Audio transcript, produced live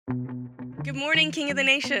Good morning, King of the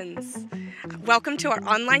Nations. Welcome to our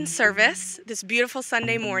online service this beautiful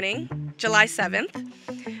Sunday morning, July 7th.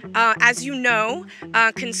 As you know,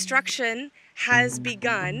 construction has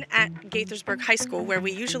begun at Gaithersburg High School, where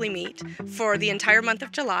we usually meet for the entire month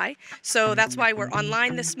of July. So that's why we're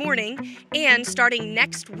online this morning. And starting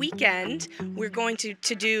next weekend, we're going to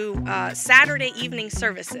do Saturday evening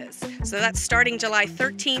services. So that's starting July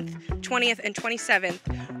 13th, 20th, and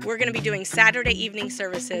 27th. We're going to be doing Saturday evening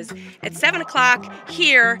services at 7 o'clock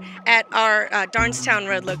here at our Darnestown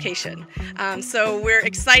Road location. So we're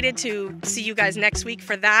excited to see you guys next week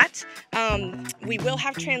for that. We will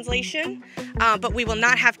have translation, but we will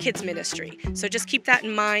not have kids ministry. So just keep that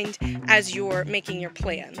in mind as you're making your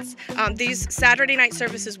plans. These Saturday night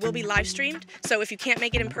services will be live streamed, so if you can't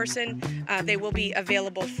make it in person, they will be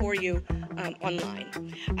available for you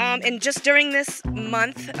online. And just during this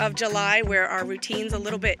month of July, where our routine's a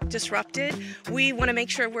little bit disrupted, we want to make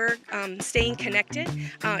sure we're staying connected.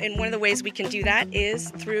 And one of the ways we can do that is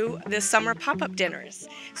through the summer pop-up dinners.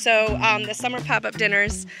 So the summer pop-up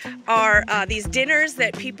dinners are these dinners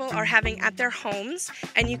that people are having at their homes,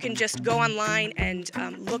 and you can just go online and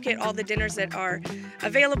look at all the dinners that are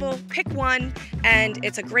available, pick one, and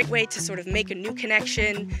it's a great way to sort of make a new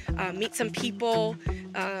connection, meet some people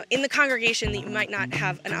in the congregation that you might not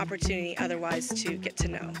have an opportunity otherwise to get to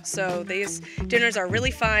know. So these dinners are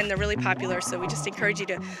really fun, they're really popular, so we just encourage you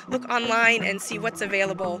to look online and see what's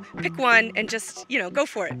available, pick one, and just, go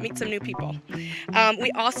for it, meet some new people.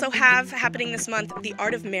 We also have happening this month the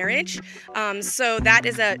Art of Marriage. So that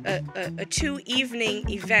is a 2-evening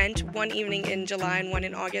event, one evening in July and one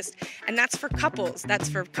in August, and that's for couples. That's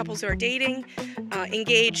for couples who are dating,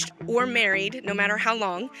 engaged, or married, no matter how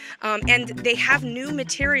long. And they have new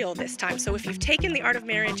material this time. So if you've taken the Art of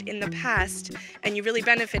Marriage in the past and you really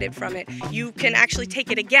benefited from it, you can actually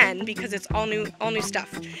take it again because it's all new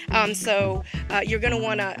stuff. So you're going to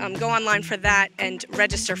want to go online for that and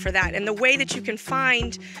register for that. And the way that you can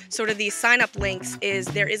find sort of these sign-up links is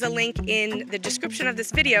there is a link in the description of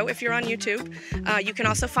this video if you're on YouTube. You can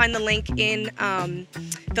also find the link in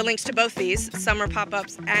the links to both these, Summer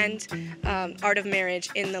Pop-Ups and Art of Marriage,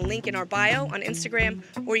 in the link in our bio on Instagram,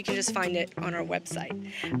 or you can just find it on our website.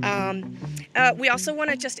 We also want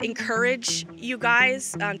to just encourage you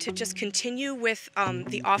guys to just continue with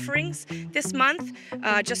the offerings this month.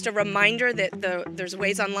 Just a reminder that there's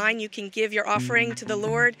ways online you can give your offering to the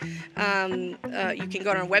Lord. You can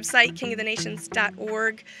go on our website,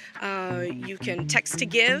 kingofthenations.org. You can text to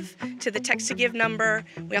give to the text to give number.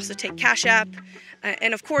 We also take Cash App.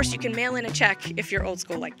 And of course, you can mail in a check if you're old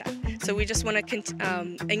school like that. So we just want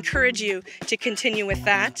to encourage you to continue with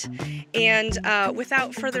that. And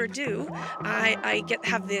without further ado, I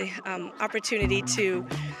have the opportunity to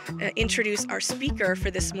introduce our speaker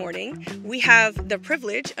for this morning. We have the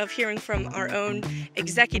privilege of hearing from our own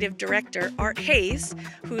Executive Director, Art Hayes,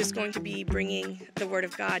 who is going to be bringing the Word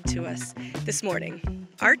of God to us this morning.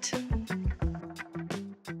 Art?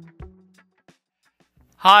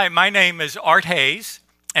 Hi, my name is Art Hayes,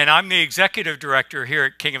 and I'm the Executive Director here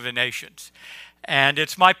at King of the Nations. And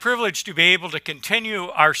it's my privilege to be able to continue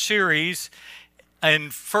our series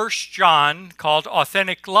in 1 John called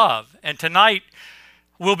Authentic Love. And tonight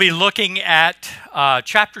we'll be looking at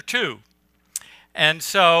chapter 2. And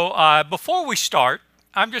so before we start,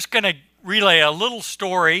 I'm just going to relay a little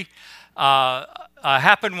story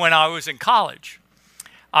happened when I was in college.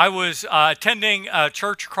 I was attending a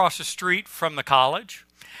church across the street from the college.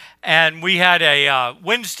 And we had a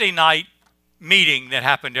Wednesday night meeting that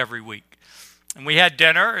happened every week. And we had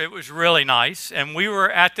dinner. It was really nice. And we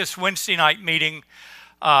were at this Wednesday night meeting.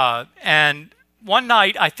 And one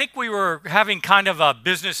night, I think we were having kind of a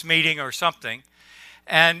business meeting or something.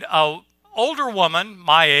 And an older woman,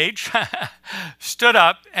 my age, stood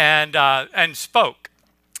up and spoke.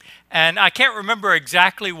 And I can't remember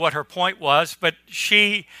exactly what her point was, but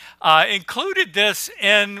she included this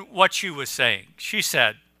in what she was saying. She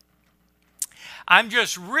said, "I'm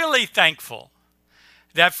just really thankful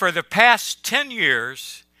that for the past 10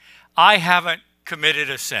 years, I haven't committed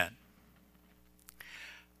a sin."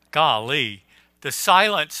 Golly, the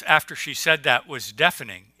silence after she said that was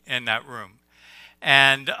deafening in that room.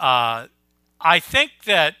 And I think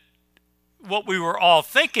that what we were all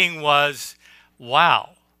thinking was,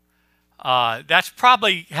 wow, that's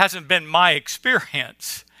probably hasn't been my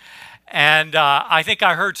experience. And I think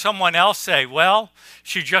I heard someone else say, well,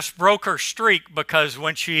 she just broke her streak because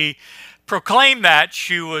when she proclaimed that,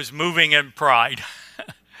 she was moving in pride.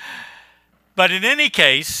 But in any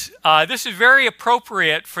case, this is very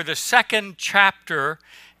appropriate for the second chapter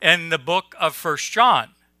in the book of 1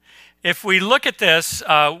 John. If we look at this,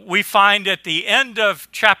 we find at the end of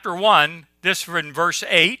chapter 1, this in verse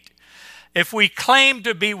 8. If we claim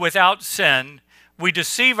to be without sin, we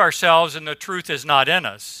deceive ourselves and the truth is not in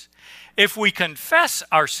us. If we confess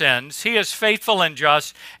our sins, he is faithful and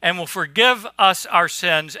just and will forgive us our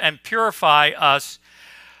sins and purify us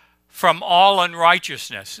from all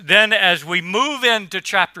unrighteousness. Then as we move into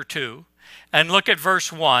chapter 2 and look at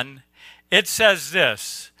verse 1, it says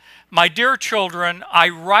this, my dear children, I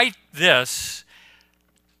write this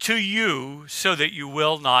to you so that you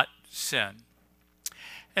will not sin.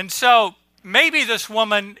 And so maybe this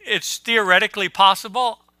woman, it's theoretically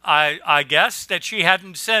possible, I guess, that she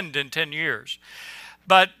hadn't sinned in 10 years.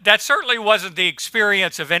 But that certainly wasn't the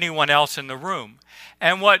experience of anyone else in the room.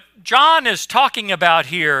 And what John is talking about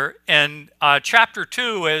here in chapter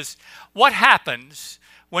 2 is what happens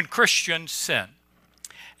when Christians sin.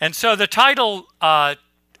 And so the title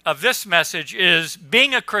of this message is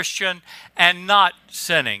Being a Christian and Not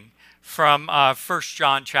Sinning, from 1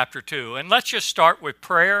 John chapter 2. And let's just start with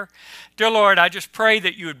prayer. Dear Lord, I just pray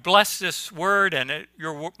that you would bless this word and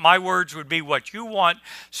my words would be what you want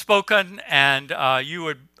spoken, and you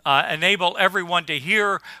would enable everyone to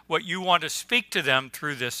hear what you want to speak to them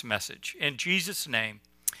through this message. In Jesus' name,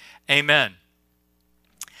 amen.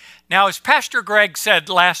 Now, as Pastor Greg said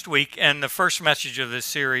last week in the first message of this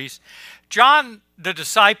series, John, the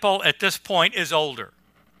disciple at this point, is older.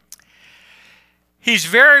 He's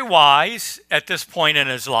very wise at this point in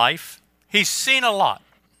his life. He's seen a lot.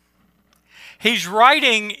 He's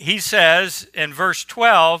writing, he says in verse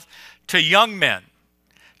 12, to young men,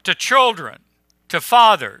 to children, to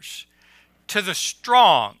fathers, to the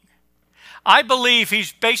strong. I believe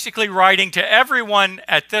he's basically writing to everyone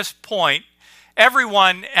at this point,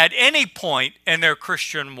 everyone at any point in their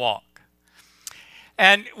Christian walk.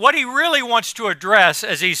 And what he really wants to address,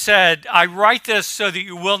 as he said, I write this so that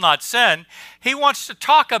you will not sin, he wants to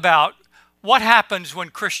talk about what happens when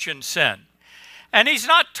Christians sin. And he's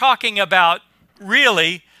not talking about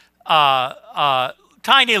really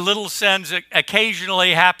tiny little sins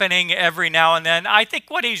occasionally happening every now and then. I think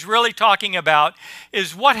what he's really talking about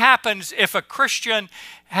is what happens if a Christian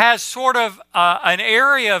has sort of an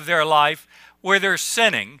area of their life where they're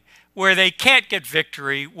sinning, where they can't get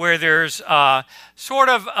victory, where there's sort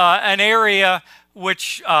of an area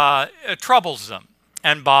which troubles them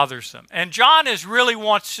and bothers them. And John really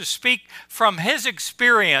wants to speak from his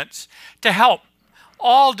experience to help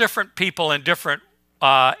all different people in different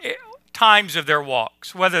times of their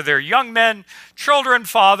walks, whether they're young men, children,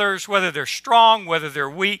 fathers, whether they're strong, whether they're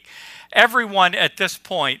weak, everyone at this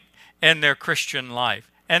point in their Christian life.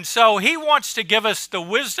 And so he wants to give us the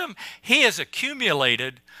wisdom he has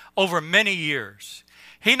accumulated over many years.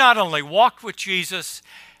 He not only walked with Jesus,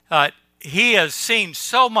 he has seen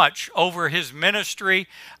so much over his ministry.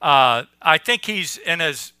 I think he's in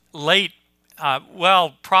his late,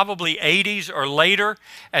 probably 80s or later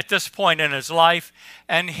at this point in his life.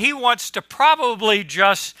 And he wants to probably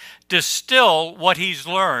just distill what he's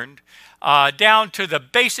learned down to the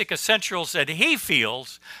basic essentials that he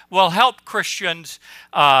feels will help Christians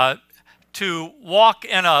to walk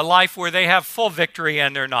in a life where they have full victory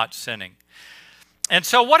and they're not sinning. And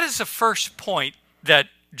so what is the first point that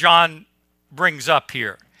John brings up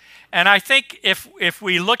here? And I think if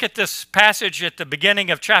we look at this passage at the beginning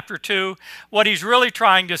of chapter 2, what he's really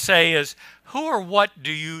trying to say is, who or what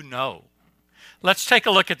do you know? Let's take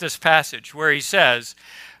a look at this passage where he says,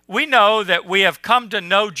 we know that we have come to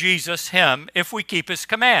know Jesus, him, if we keep his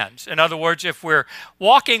commands. In other words, if we're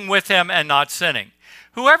walking with him and not sinning.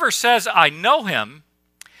 Whoever says, I know him,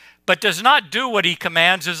 but does not do what he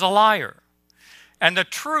commands is a liar. And the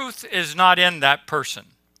truth is not in that person.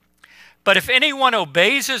 But if anyone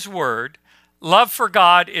obeys his word, love for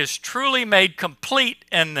God is truly made complete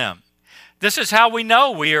in them. This is how we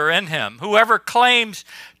know we are in him. Whoever claims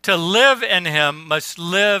to live in him must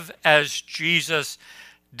live as Jesus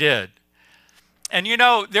did. And you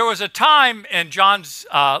know, there was a time in John's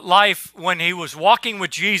life when he was walking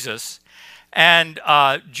with Jesus, and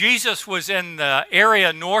Jesus was in the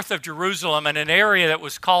area north of Jerusalem in an area that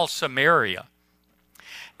was called Samaria.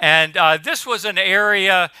 And this was an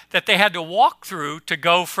area that they had to walk through to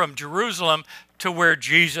go from Jerusalem to where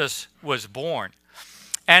Jesus was born.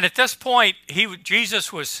 And at this point,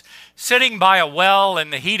 Jesus was sitting by a well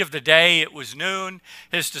in the heat of the day. It was noon.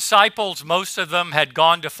 His disciples, most of them, had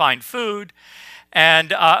gone to find food.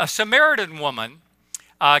 And a Samaritan woman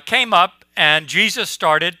came up, and Jesus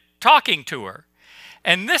started talking to her.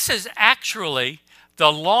 And this is actually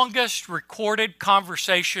the longest recorded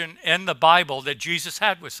conversation in the Bible that Jesus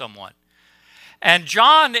had with someone. And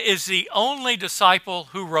John is the only disciple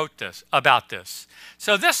who wrote this, about this.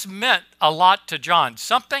 So this meant a lot to John.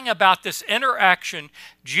 Something about this interaction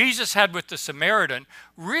Jesus had with the Samaritan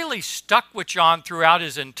really stuck with John throughout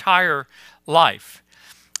his entire life.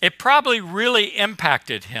 It probably really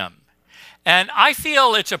impacted him. And I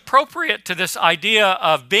feel it's appropriate to this idea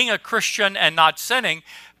of being a Christian and not sinning,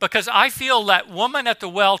 because I feel that woman at the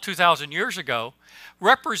well 2,000 years ago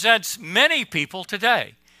represents many people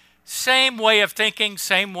today. Same way of thinking,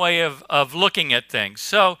 same way of looking at things.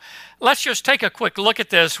 So let's just take a quick look at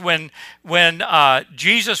this. When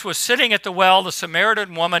Jesus was sitting at the well, the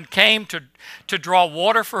Samaritan woman came to draw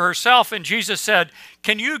water for herself, and Jesus said,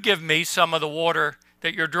 "Can you give me some of the water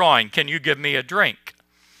that you're drawing? Can you give me a drink?"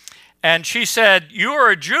 And she said, "You are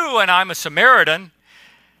a Jew and I'm a Samaritan.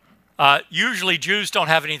 Usually Jews don't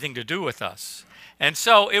have anything to do with us." And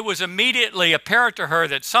so it was immediately apparent to her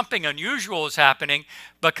that something unusual was happening,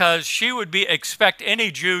 because she would expect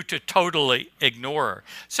any Jew to totally ignore her.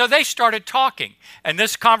 So they started talking. And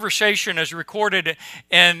this conversation is recorded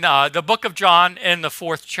in the book of John in the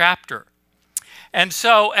 4th chapter. And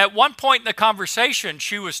so at one point in the conversation,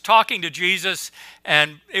 she was talking to Jesus,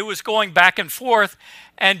 and it was going back and forth.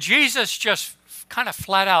 And Jesus just kind of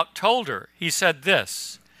flat out told her, he said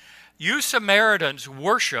this, "You Samaritans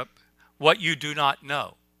worship what you do not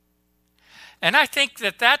know." And I think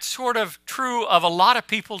that that's sort of true of a lot of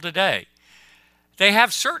people today. They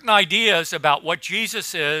have certain ideas about what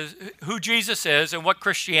Jesus is, who Jesus is, and what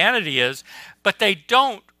Christianity is, but they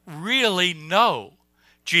don't really know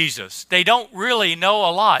Jesus. They don't really know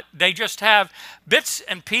a lot. They just have bits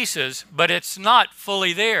and pieces, but it's not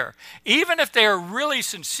fully there. Even if they are really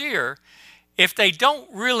sincere, if they don't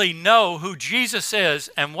really know who Jesus is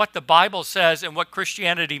and what the Bible says and what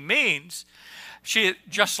Christianity means,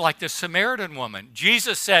 just like the Samaritan woman,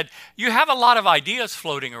 Jesus said, "You have a lot of ideas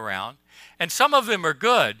floating around, and some of them are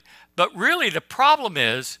good, but really the problem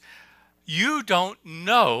is you don't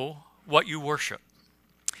know what you worship."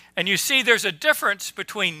 And you see, there's a difference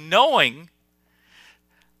between knowing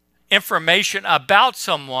information about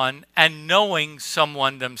someone and knowing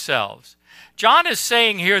someone themselves. John is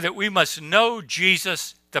saying here that we must know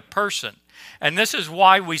Jesus, the person. And this is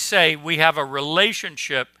why we say we have a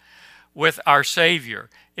relationship with our Savior.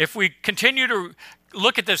 If we continue to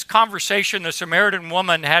look at this conversation the Samaritan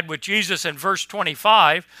woman had with Jesus in verse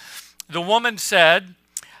 25, the woman said,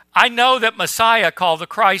 "I know that Messiah, called the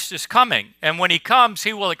Christ, is coming, and when he comes,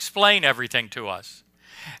 he will explain everything to us."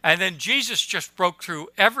 And then Jesus just broke through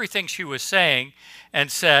everything she was saying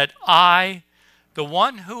and said, "I, the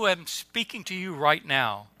one who am speaking to you right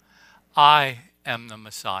now, I am the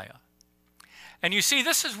Messiah." And you see,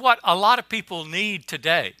 this is what a lot of people need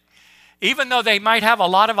today. Even though they might have a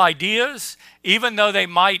lot of ideas, even though they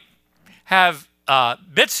might have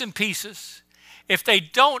bits and pieces, if they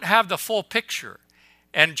don't have the full picture,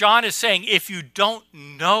 and John is saying, if you don't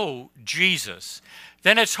know Jesus,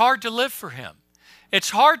 then it's hard to live for him.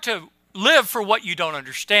 It's hard to live for what you don't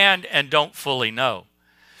understand and don't fully know.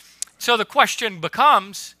 So the question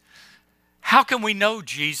becomes, how can we know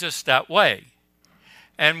Jesus that way?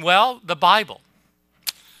 And well, the Bible.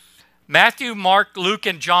 Matthew, Mark, Luke,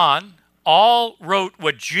 and John all wrote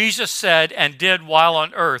what Jesus said and did while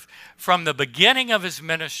on earth, from the beginning of his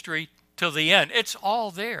ministry till the end. It's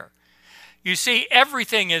all there. You see,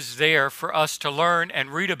 everything is there for us to learn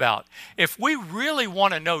and read about. If we really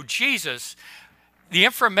want to know Jesus, the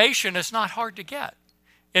information is not hard to get.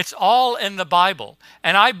 It's all in the Bible.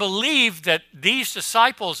 And I believe that these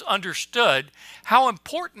disciples understood how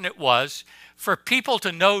important it was for people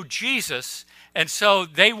to know Jesus, and so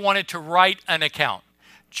they wanted to write an account.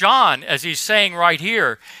 John, as he's saying right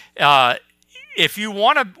here, if you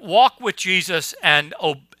want to walk with Jesus and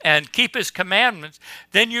keep his commandments,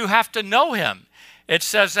 then you have to know him. It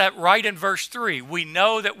says that right in verse 3. We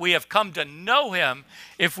know that we have come to know him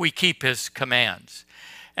if we keep his commands.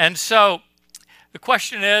 And so the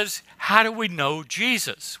question is, how do we know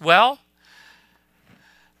Jesus? Well,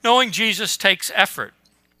 knowing Jesus takes effort.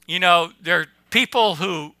 You know, there are people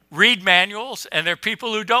who read manuals and there are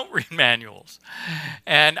people who don't read manuals.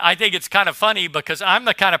 And I think it's kind of funny because I'm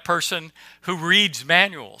the kind of person who reads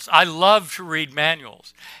manuals. I love to read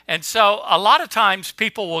manuals. And so a lot of times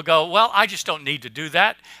people will go, well, I just don't need to do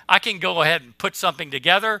that. I can go ahead and put something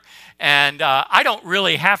together, and I don't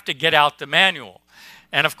really have to get out the manual.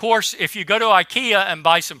 And of course, if you go to IKEA and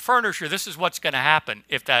buy some furniture, this is what's going to happen.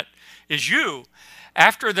 If that is you,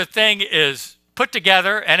 after the thing is put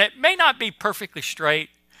together, and it may not be perfectly straight,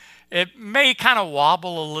 it may kind of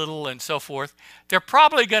wobble a little and so forth, there are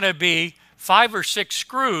probably going to be 5 or 6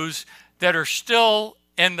 screws that are still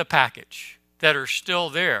in the package, that are still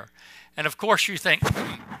there. And of course you think,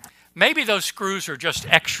 maybe those screws are just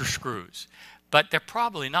extra screws, but they're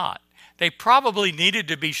probably not. They probably needed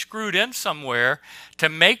to be screwed in somewhere to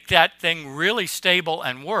make that thing really stable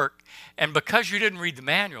and work. And because you didn't read the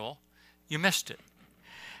manual, you missed it.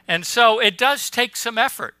 And so it does take some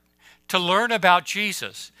effort to learn about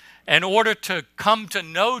Jesus. In order to come to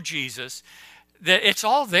know Jesus, that it's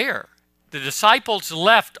all there. The disciples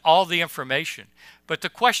left all the information. But the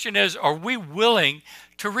question is, are we willing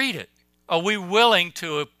to read it? Are we willing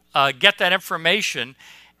to get that information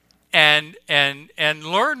and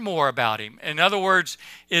learn more about him? In other words,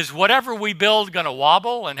 is whatever we build going to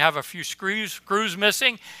wobble and have a few screws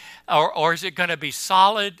missing? Or is it going to be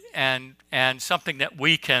solid and something that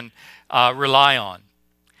we can rely on?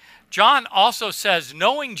 John also says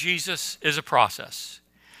knowing Jesus is a process.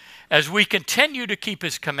 As we continue to keep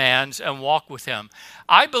his commands and walk with him,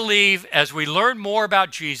 I believe as we learn more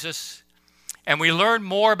about Jesus and we learn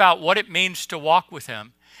more about what it means to walk with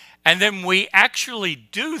him, and then we actually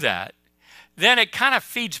do that, then it kind of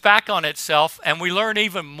feeds back on itself and we learn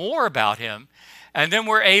even more about him, and then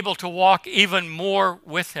we're able to walk even more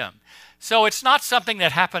with him. So it's not something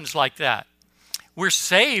that happens like that. We're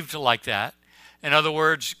saved like that. In other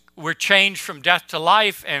words, we're changed from death to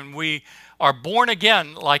life, and we are born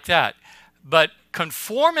again like that. But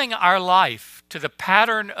conforming our life to the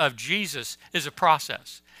pattern of Jesus is a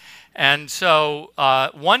process. And so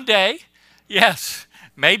one day, yes,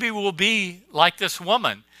 maybe we'll be like this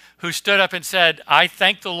woman who stood up and said, I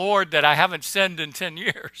thank the Lord that I haven't sinned in 10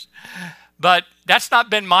 years. But that's not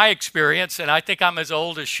been my experience, and I think I'm as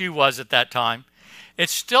old as she was at that time.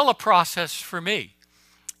 It's still a process for me.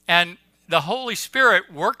 And the Holy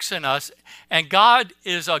Spirit works in us, and God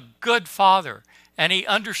is a good Father, and he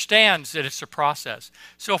understands that it's a process.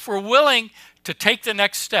 So if we're willing to take the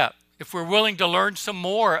next step, if we're willing to learn some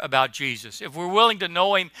more about Jesus, if we're willing to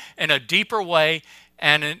know him in a deeper way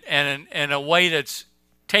and in a way that's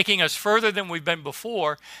taking us further than we've been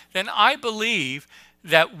before, then I believe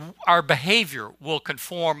that our behavior will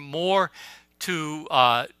conform more to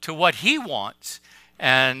what he wants,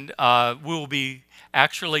 and we'll be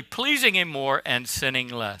actually pleasing him more and sinning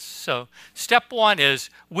less. So step one is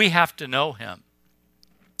we have to know him.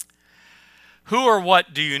 Who or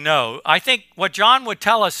what do you know? I think what John would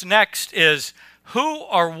tell us next is who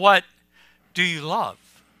or what do you love?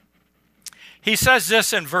 He says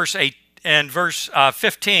this in verse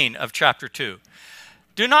 15 of chapter 2.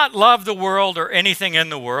 Do not love the world or anything in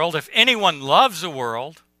the world. If anyone loves the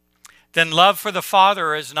world, then love for the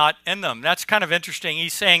Father is not in them. That's kind of interesting.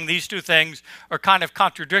 He's saying these two things are kind of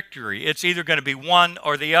contradictory. It's either going to be one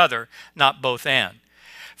or the other, not both and.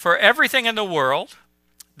 For everything in the world,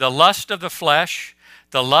 the lust of the flesh,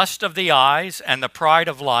 the lust of the eyes, and the pride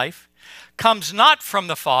of life, comes not from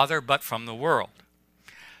the Father, but from the world.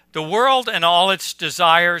 The world and all its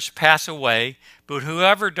desires pass away, but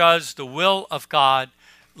whoever does the will of God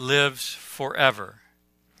lives forever.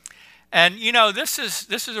 And you know, this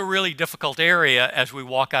is a really difficult area as we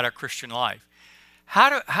walk out our Christian life.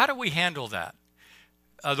 How do we handle that?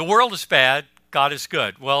 The world is bad, God is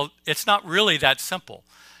good. Well, it's not really that simple.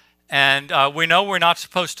 And we know we're not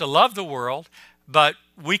supposed to love the world, but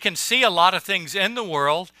we can see a lot of things in the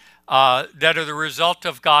world that are the result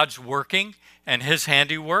of God's working and his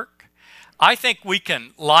handiwork. I think we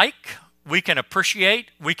can like, we can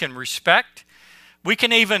appreciate, we can respect, we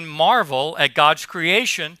can even marvel at God's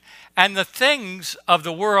creation and the things of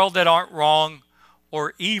the world that aren't wrong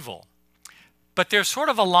or evil. But there's sort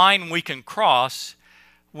of a line we can cross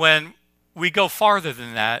when we go farther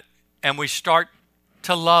than that and we start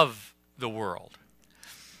to love the world.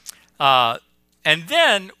 And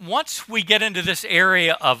then once we get into this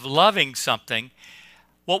area of loving something,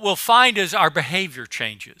 what we'll find is our behavior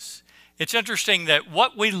changes. It's interesting that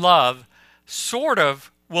what we love sort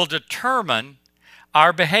of will determine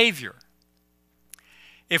our behavior.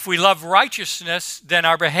 If we love righteousness, then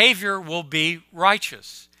our behavior will be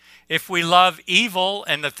righteous. If we love evil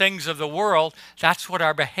and the things of the world, that's what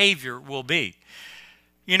our behavior will be.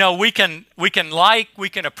 You know, we can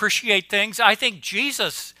appreciate things. I think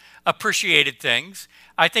Jesus appreciated things.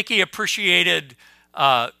 I think he appreciated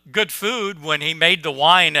good food when he made the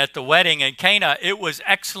wine at the wedding in Cana. It was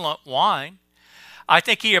excellent wine. I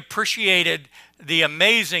think he appreciated the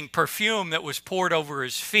amazing perfume that was poured over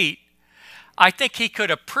his feet. I think he could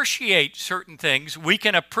appreciate certain things. We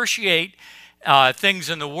can appreciate things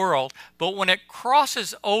in the world, but when it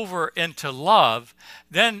crosses over into love,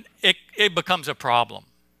 then it becomes a problem.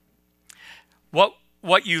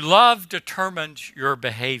 What you love determines your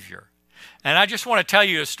behavior. And I just want to tell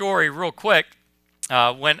you a story real quick.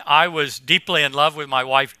 When I was deeply in love with my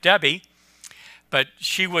wife, Debbie, but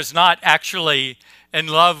she was not actually in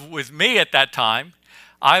love with me at that time.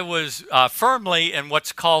 I was firmly in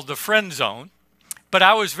what's called the friend zone, but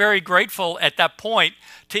I was very grateful at that point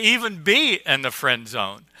to even be in the friend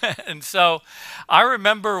zone. And so I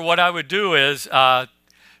remember what I would do is 2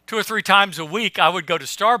 or 3 times a week, I would go to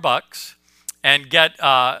Starbucks and get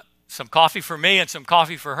some coffee for me and some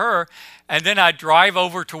coffee for her, and then I'd drive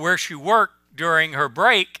over to where she worked during her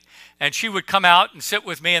break, and she would come out and sit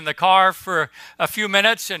with me in the car for a few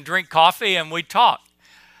minutes and drink coffee, and we'd talk.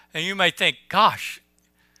 And you may think, gosh,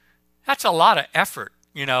 that's a lot of effort.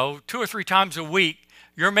 2 or 3 times a week,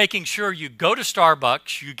 you're making sure you go to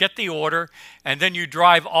Starbucks, you get the order, and then you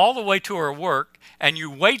drive all the way to her work, and you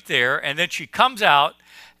wait there, and then she comes out,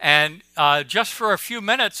 and just for a few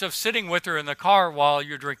minutes of sitting with her in the car while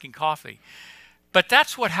you're drinking coffee. But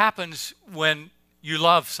that's what happens when you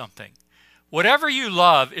love something. Whatever you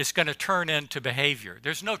love is going to turn into behavior.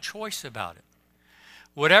 There's no choice about it.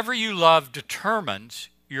 Whatever you love determines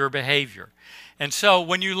your behavior. And so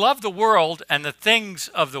when you love the world and the things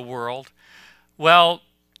of the world, well,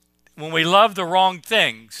 when we love the wrong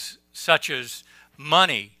things, such as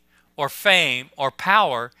money or fame or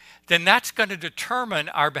power, then that's going to determine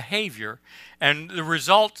our behavior. And the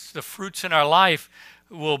results, the fruits in our life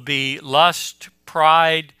will be lust,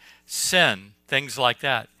 pride, sin, things like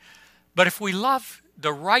that. But if we love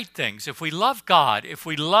the right things, if we love God, if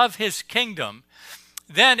we love His kingdom,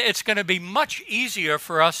 then it's going to be much easier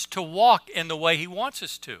for us to walk in the way He wants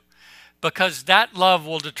us to, because that love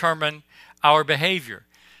will determine our behavior.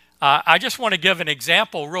 I just want to give an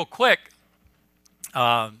example real quick.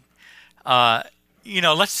 Let's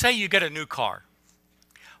say you get a new car.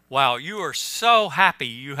 Wow, you are so happy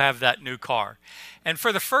you have that new car. And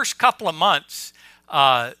for the first couple of months,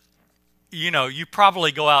 you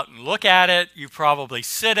probably go out and look at it. You probably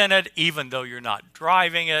sit in it, even though you're not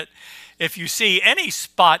driving it. If you see any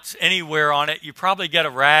spots anywhere on it, you probably get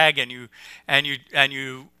a rag and you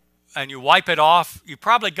wipe it off. You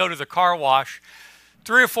probably go to the car wash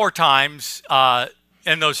 3 or 4 times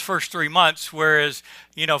in those first 3 months, whereas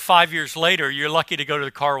 5 years later, you're lucky to go to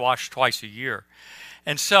the car wash twice a year.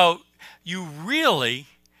 And so you really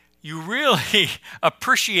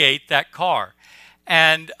appreciate that car.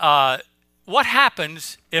 And what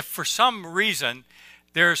happens if for some reason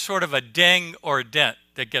there's sort of a ding or a dent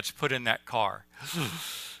that gets put in that car?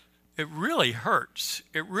 It really hurts.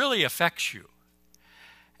 It really affects you.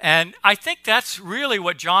 And I think that's really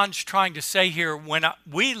what John's trying to say here. When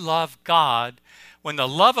we love God, when the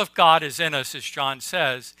love of God is in us, as John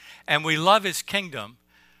says, and we love His kingdom,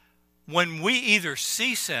 when we either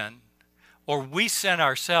see sin or we sin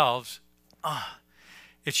ourselves,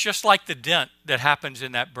 it's just like the dent that happens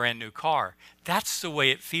in that brand new car. That's the way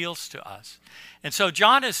it feels to us. And so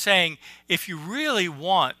John is saying, if you really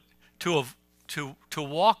want to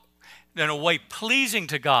walk in a way pleasing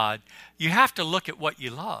to God, you have to look at what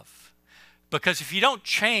you love. Because if you don't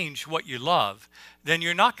change what you love, then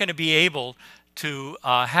you're not going to be able to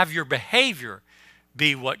have your behavior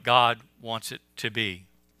be what God wants it to be.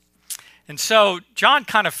 And so John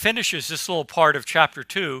kind of finishes this little part of chapter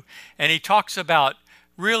 2, and he talks about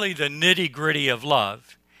really the nitty-gritty of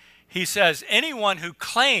love. He says, anyone who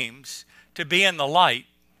claims to be in the light,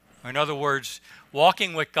 or in other words,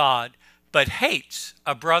 walking with God, but hates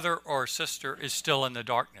a brother or a sister is still in the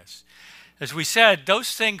darkness. As we said,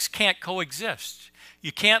 those things can't coexist.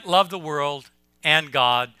 You can't love the world and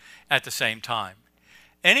God at the same time.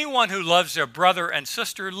 Anyone who loves their brother and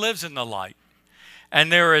sister lives in the light, and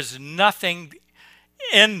there is nothing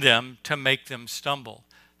in them to make them stumble.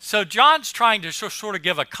 So John's trying to sort of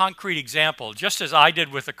give a concrete example, just as I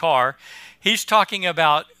did with the car. He's talking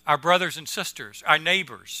about our brothers and sisters, our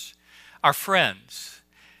neighbors, our friends.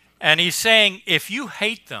 And he's saying, if you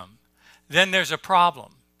hate them, then there's a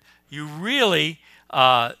problem. You really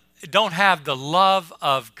don't have the love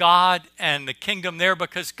of God and the kingdom there,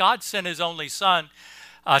 because God sent His only Son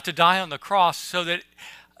to die on the cross so that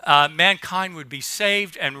mankind would be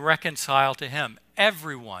saved and reconciled to Him,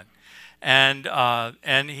 everyone. And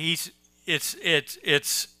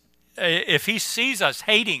if He sees us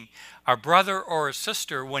hating our brother or a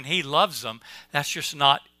sister when He loves them, that's just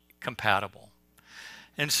not compatible.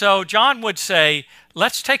 And so John would say,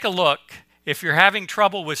 let's take a look. If you're having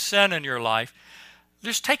trouble with sin in your life,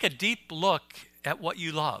 just take a deep look at what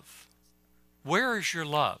you love. Where is your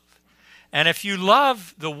love? And if you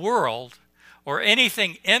love the world or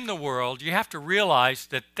anything in the world, you have to realize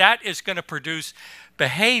that that is going to produce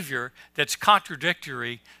behavior that's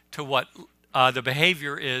contradictory to what the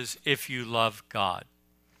behavior is if you love God.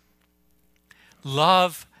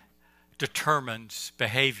 Love determines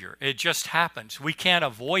behavior. It just happens. We can't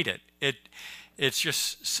avoid it. It's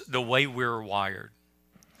just the way we're wired.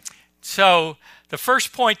 So the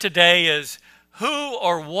first point today is, who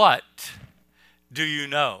or what do you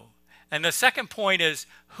know? And the second point is,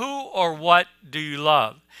 who or what do you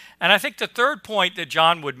love? And I think the third point that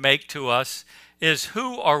John would make to us is,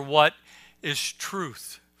 who or what is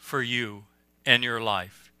truth for you in your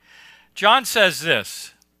life? John says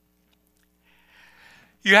this: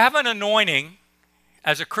 you have an anointing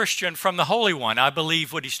as a Christian from the Holy One. I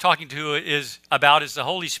believe what he's talking to is the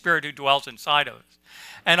Holy Spirit who dwells inside of us.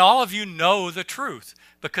 And all of you know the truth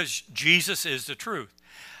because Jesus is the truth.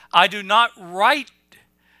 I do not write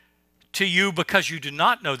to you because you do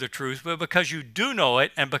not know the truth, but because you do know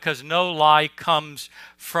it, and because no lie comes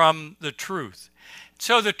from the truth.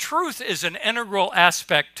 So the truth is an integral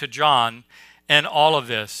aspect to John in all of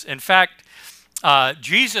this. In fact,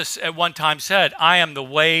 Jesus at one time said, I am the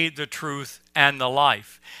way, the truth, and the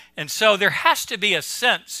life. And so there has to be a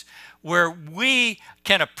sense where we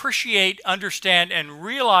can appreciate, understand, and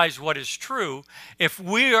realize what is true if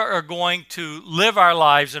we are going to live our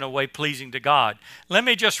lives in a way pleasing to God. Let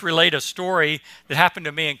me just relate a story that happened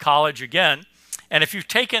to me in college again. And if you've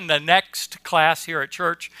taken the next class here at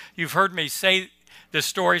church, you've heard me say this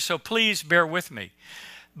story, so please bear with me.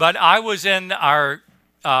 But I was in our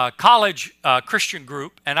college Christian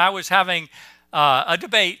group, and I was having a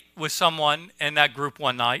debate with someone in that group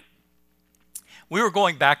one night. We were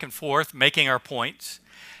going back and forth, making our points.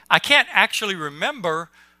 I can't actually remember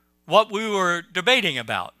what we were debating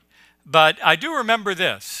about, but I do remember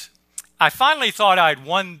this. I finally thought I'd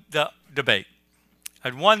won the debate.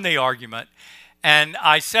 I'd won the argument, and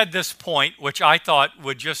I said this point, which I thought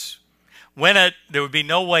would just win it. There would be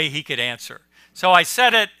no way he could answer. So I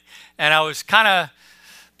said it, and I was kind of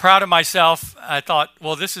proud of myself. I thought,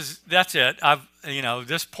 well, that's it.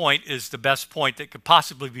 This point is the best point that could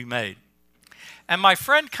possibly be made. And my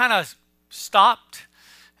friend kind of stopped,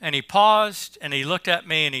 and he paused, and he looked at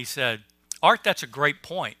me, and he said, Art, that's a great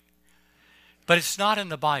point, but it's not in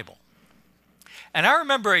the Bible. And I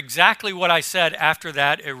remember exactly what I said after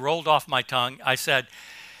that. It rolled off my tongue. I said,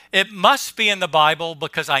 it must be in the Bible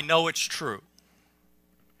because I know it's true.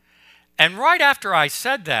 And right after I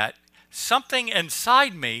said that, something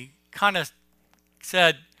inside me kind of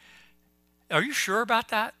said, are you sure about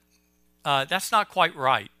that? That's not quite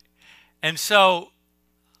right. And so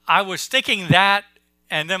I was thinking that,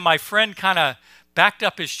 and then my friend kind of backed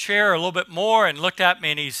up his chair a little bit more and looked at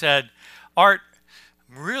me, and he said, Art,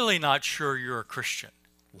 I'm really not sure you're a Christian.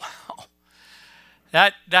 Wow.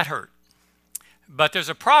 That hurt. But there's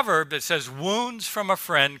a proverb that says, wounds from a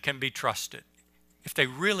friend can be trusted. If they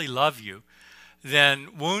really love you,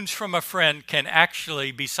 then wounds from a friend can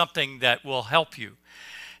actually be something that will help you.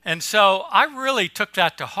 And so I really took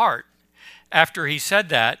that to heart after he said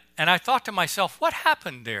that, and I thought to myself, what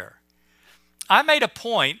happened there? I made a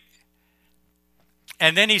point,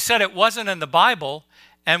 and then he said it wasn't in the Bible,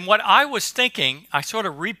 and what I was thinking, I sort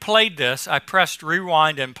of replayed this. I pressed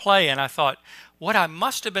rewind and play, and I thought, what I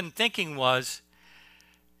must have been thinking was,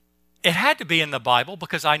 it had to be in the Bible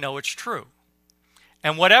because I know it's true.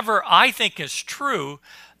 And whatever I think is true,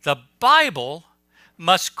 the Bible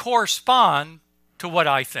must correspond to what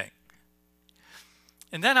I think.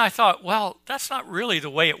 And then I thought, well, that's not really the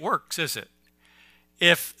way it works, is it?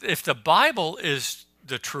 If the Bible is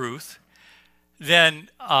the truth, then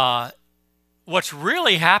what's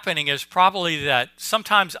really happening is probably that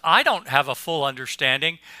sometimes I don't have a full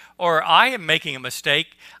understanding, or I am making a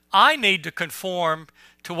mistake. I need to conform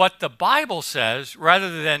to what the Bible says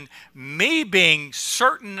rather than me being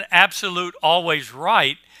certain, absolute, always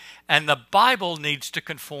right, and the Bible needs to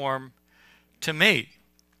conform to me.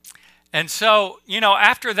 And so,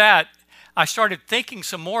 after that, I started thinking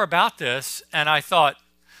some more about this, and I thought,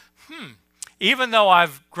 even though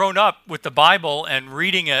I've grown up with the Bible and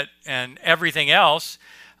reading it and everything else,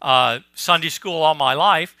 Sunday school all my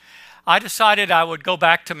life, I decided I would go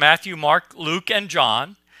back to Matthew, Mark, Luke, and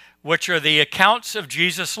John, which are the accounts of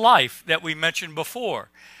Jesus' life that we mentioned before.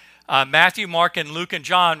 Matthew, Mark, and Luke, and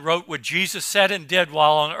John wrote what Jesus said and did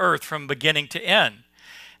while on earth from beginning to end.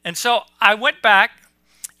 And so I went back,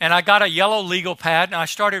 and I got a yellow legal pad, and I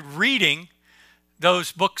started reading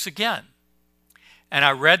those books again. And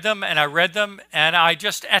I read them, and I read them, and I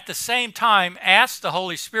just at the same time asked the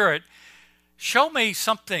Holy Spirit, show me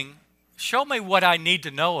something, show me what I need to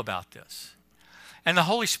know about this. And the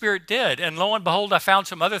Holy Spirit did, and lo and behold, I found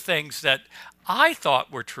some other things that I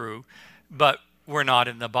thought were true, but were not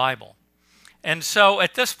in the Bible. And so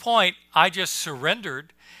at this point, I just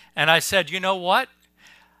surrendered, and I said, you know what?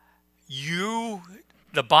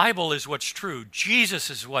 The Bible is what's true. Jesus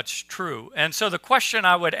is what's true. And so the question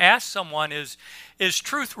I would ask someone is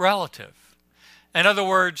truth relative? In other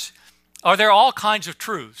words, are there all kinds of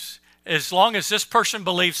truths? As long as this person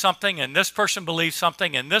believes something and this person believes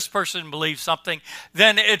something and this person believes something,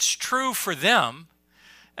 then it's true for them.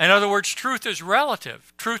 In other words, truth is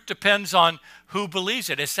relative. Truth depends on who believes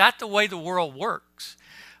it. Is that the way the world works?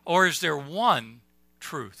 Or is there one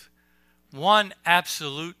truth, one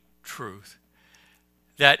absolute truth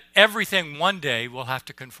that everything one day will have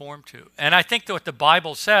to conform to? And I think that what the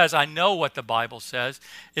Bible says, I know what the Bible says,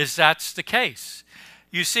 is that's the case.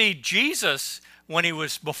 You see, Jesus, when he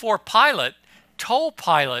was before Pilate, told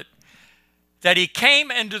Pilate that he came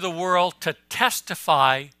into the world to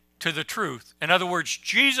testify to the truth. In other words,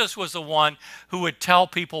 Jesus was the one who would tell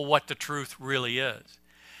people what the truth really is.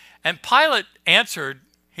 And Pilate answered,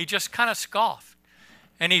 he just kind of scoffed.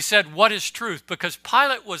 And he said, what is truth? Because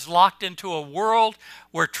Pilate was locked into a world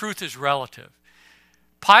where truth is relative.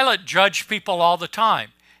 Pilate judged people all the time.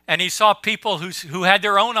 And he saw people who had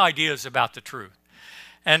their own ideas about the truth.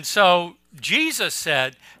 And so Jesus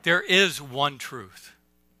said, there is one truth.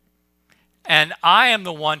 And I am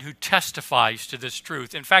the one who testifies to this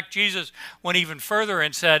truth. In fact, Jesus went even further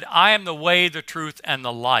and said, I am the way, the truth, and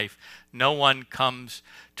the life. No one comes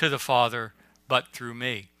to the Father but through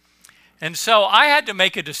me. And so I had to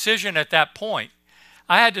make a decision at that point.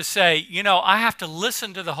 I had to say, you know, I have to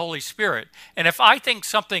listen to the Holy Spirit. And if I think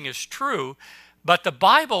something is true, but the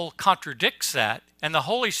Bible contradicts that, and the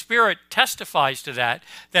Holy Spirit testifies to that,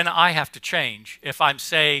 then I have to change if I'm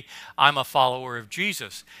a follower of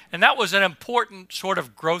Jesus. And that was an important sort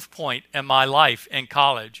of growth point in my life in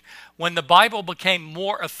college, when the Bible became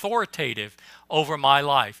more authoritative over my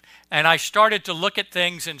life. And I started to look at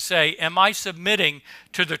things and say, am I submitting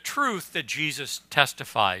to the truth that Jesus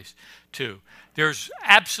testifies to? There's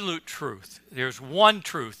absolute truth. There's one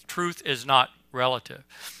truth. Truth is not relative.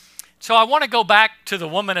 So I want to go back to the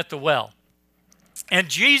woman at the well. And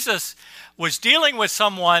Jesus was dealing with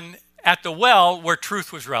someone at the well where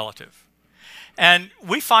truth was relative. And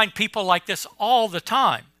we find people like this all the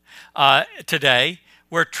time today,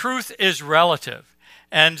 where truth is relative.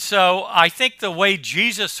 And so I think the way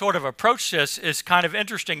Jesus sort of approached this is kind of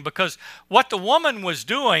interesting, because what the woman was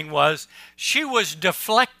doing was she was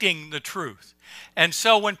deflecting the truth. And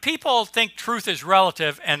so when people think truth is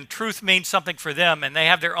relative and truth means something for them and they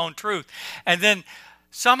have their own truth, and then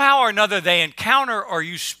somehow or another they encounter or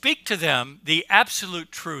you speak to them the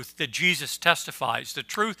absolute truth that Jesus testifies, the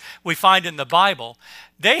truth we find in the Bible,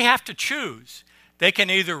 they have to choose. They can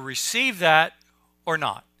either receive that or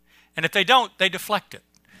not. And if they don't, they deflect it.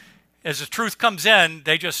 As the truth comes in,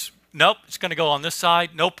 they just, nope, it's going to go on this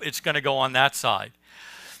side. Nope, it's going to go on that side.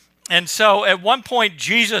 And so at one point,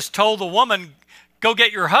 Jesus told the woman, go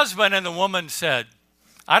get your husband. And the woman said,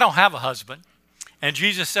 I don't have a husband. And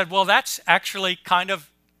Jesus said, well, that's actually kind of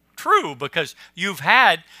true, because you've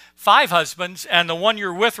had 5 husbands and the one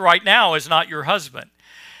you're with right now is not your husband.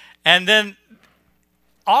 And then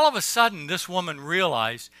all of a sudden, this woman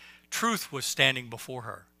realized truth was standing before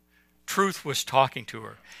her. Truth was talking to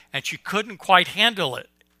her, and she couldn't quite handle it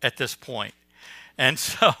at this point. And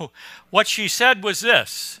so what she said was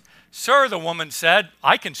this, Sir, the woman said,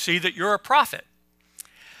 I can see that you're a prophet.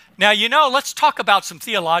 Now, you know, let's talk about some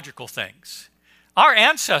theological things. Our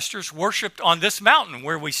ancestors worshiped on this mountain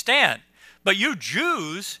where we stand. But you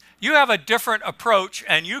Jews, you have a different approach,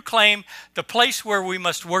 and you claim the place where we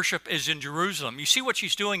must worship is in Jerusalem. You see what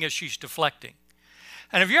she's doing is she's deflecting.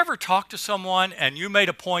 And have you ever talked to someone and you made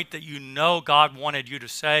a point that you know God wanted you to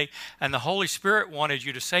say and the Holy Spirit wanted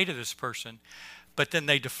you to say to this person, but then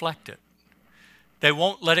they deflect it? They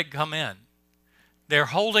won't let it come in. They're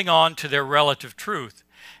holding on to their relative truth.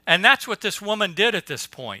 And that's what this woman did at this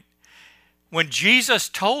point. When Jesus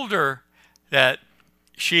told her that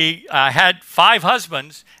she had 5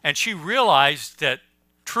 husbands and she realized that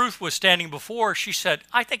truth was standing before her, she said,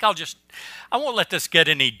 I think I won't let this get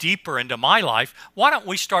any deeper into my life. Why don't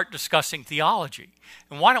we start discussing theology?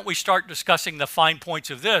 And why don't we start discussing the fine points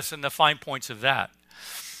of this and the fine points of that?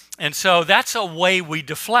 And so that's a way we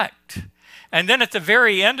deflect. And then at the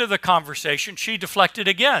very end of the conversation, she deflected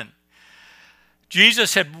again.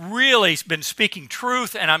 Jesus had really been speaking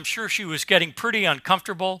truth, and I'm sure she was getting pretty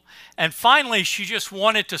uncomfortable. And finally, she just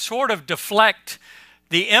wanted to sort of deflect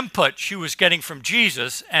the input she was getting from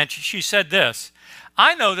Jesus. And she said this,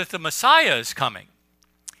 I know that the Messiah is coming.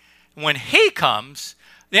 When he comes,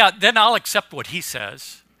 yeah, then I'll accept what he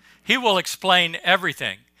says. He will explain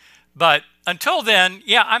everything. But until then,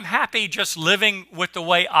 yeah, I'm happy just living with the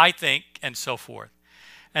way I think and so forth.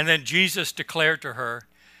 And then Jesus declared to her,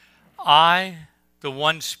 I, the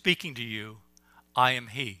one speaking to you, I am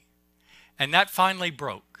he. And that finally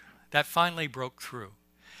broke. That finally broke through.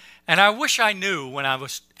 And I wish I knew when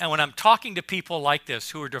I'm talking to people like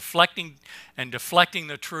this who are deflecting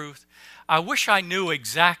the truth, I wish I knew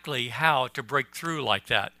exactly how to break through like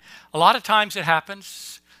that. A lot of times it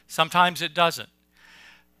happens, sometimes it doesn't.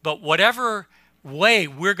 But whatever way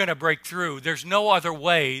we're going to break through, there's no other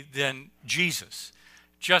way than Jesus.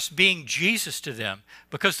 Just being Jesus to them.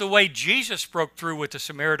 Because the way Jesus broke through with the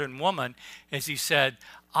Samaritan woman is he said,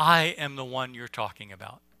 I am the one you're talking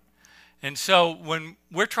about. And so when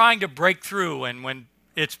we're trying to break through and when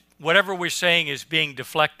it's whatever we're saying is being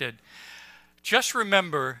deflected, just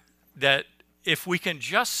remember that if we can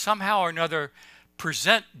just somehow or another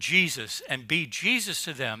present Jesus and be Jesus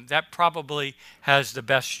to them, that probably has the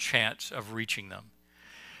best chance of reaching them.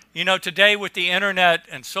 You know, today with the internet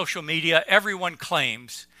and social media, everyone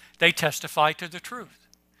claims they testify to the truth.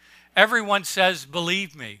 Everyone says,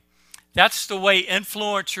 believe me. That's the way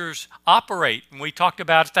influencers operate. And we talked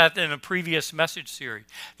about that in a previous message series.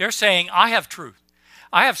 They're saying, I have truth.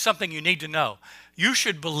 I have something you need to know. You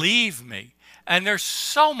should believe me. And there's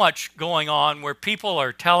so much going on where people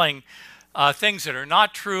are telling things that are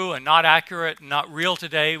not true and not accurate and not real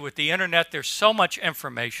today. With the internet, there's so much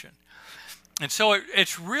information. And so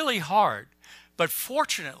it's really hard. But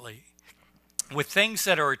fortunately, with things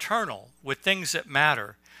that are eternal, with things that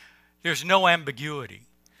matter, there's no ambiguity.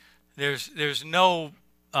 There's no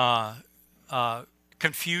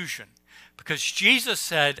confusion. Because Jesus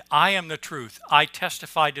said, I am the truth. I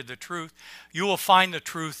testify to the truth. You will find the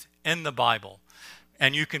truth in the Bible.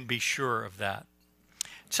 And you can be sure of that.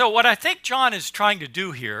 So what I think John is trying to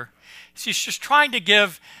do here is he's just trying to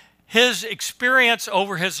give his experience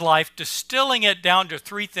over his life, distilling it down to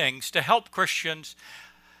three things to help Christians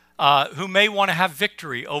who may want to have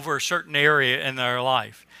victory over a certain area in their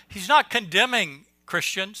life. He's not condemning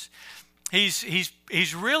Christians.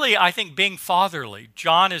 He's really, I think, being fatherly.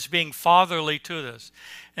 John is being fatherly to this.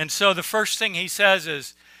 And so the first thing he says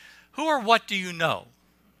is, who or what do you know?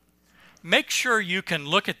 Make sure you can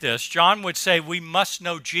look at this. John would say we must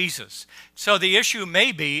know Jesus. So the issue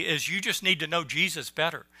maybe is you just need to know Jesus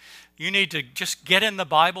better. You need to just get in the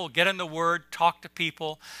Bible, get in the Word, talk to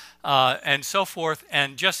people, and so forth,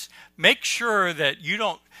 and just make sure that you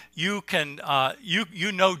know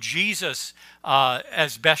Jesus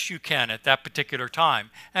as best you can at that particular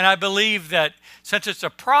time. And I believe that since it's a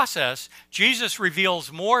process, Jesus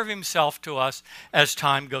reveals more of himself to us as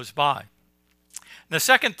time goes by. The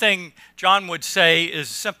second thing John would say is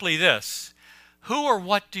simply this: who or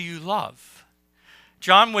what do you love?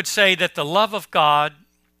 John would say that the love of God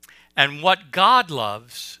and what God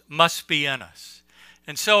loves must be in us.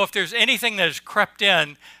 And so if there's anything that has crept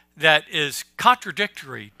in that is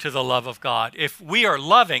contradictory to the love of God, if we are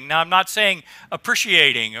loving, now I'm not saying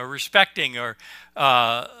appreciating or respecting or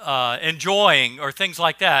enjoying or things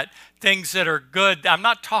like that, things that are good, I'm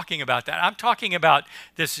not talking about that. I'm talking about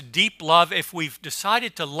this deep love. If we've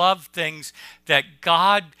decided to love things that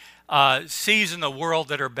God sees in the world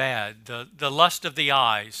that are bad, the lust of the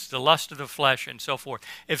eyes, the lust of the flesh, and so forth.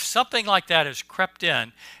 If something like that has crept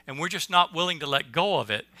in and we're just not willing to let go of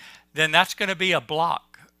it, then that's going to be a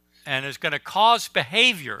block and is going to cause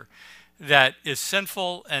behavior that is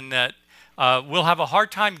sinful and that we'll have a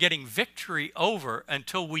hard time getting victory over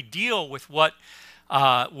until we deal with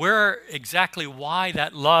exactly why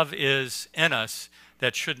that love is in us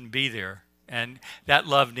that shouldn't be there. And that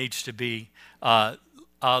love needs to be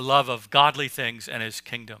love of godly things and his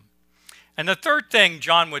kingdom. And the third thing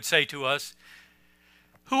John would say to us,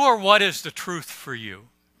 who or what is the truth for you?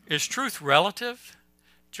 Is truth relative?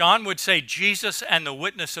 John would say Jesus and the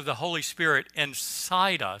witness of the Holy Spirit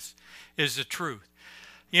inside us is the truth.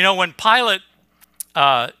 You know, when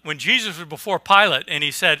Jesus was before Pilate and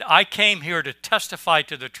he said, I came here to testify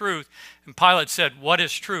to the truth, and Pilate said, what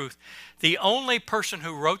is truth? The only person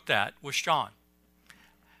who wrote that was John.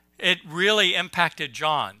 It really impacted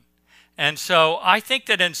John. And so I think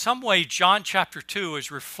that in some way, John chapter 2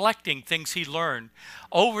 is reflecting things he learned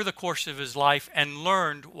over the course of his life and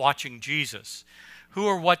learned watching Jesus. Who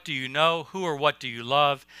or what do you know? Who or what do you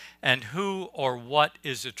love? And who or what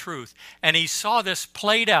is the truth? And he saw this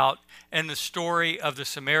played out in the story of the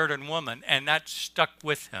Samaritan woman, and that stuck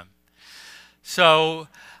with him. So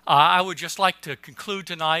I would just like to conclude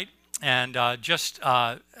tonight and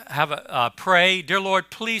pray. Dear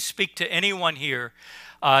Lord, please speak to anyone here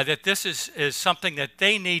that this is something that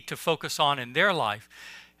they need to focus on in their life,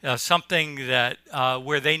 something that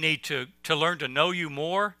where they need to learn to know you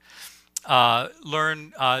more,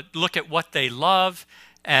 look at what they love,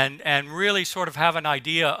 and really sort of have an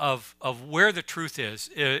idea of where the truth is.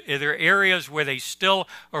 Are there areas where they still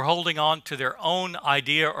are holding on to their own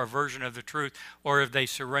idea or version of the truth, or have they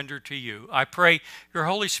surrendered to you? I pray your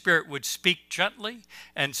Holy Spirit would speak gently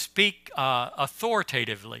and speak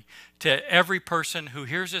authoritatively to every person who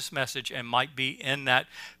hears this message and might be in that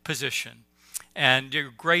position. And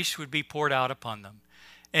your grace would be poured out upon them.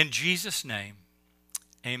 In Jesus' name,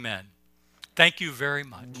 amen. Thank you very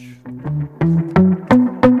much.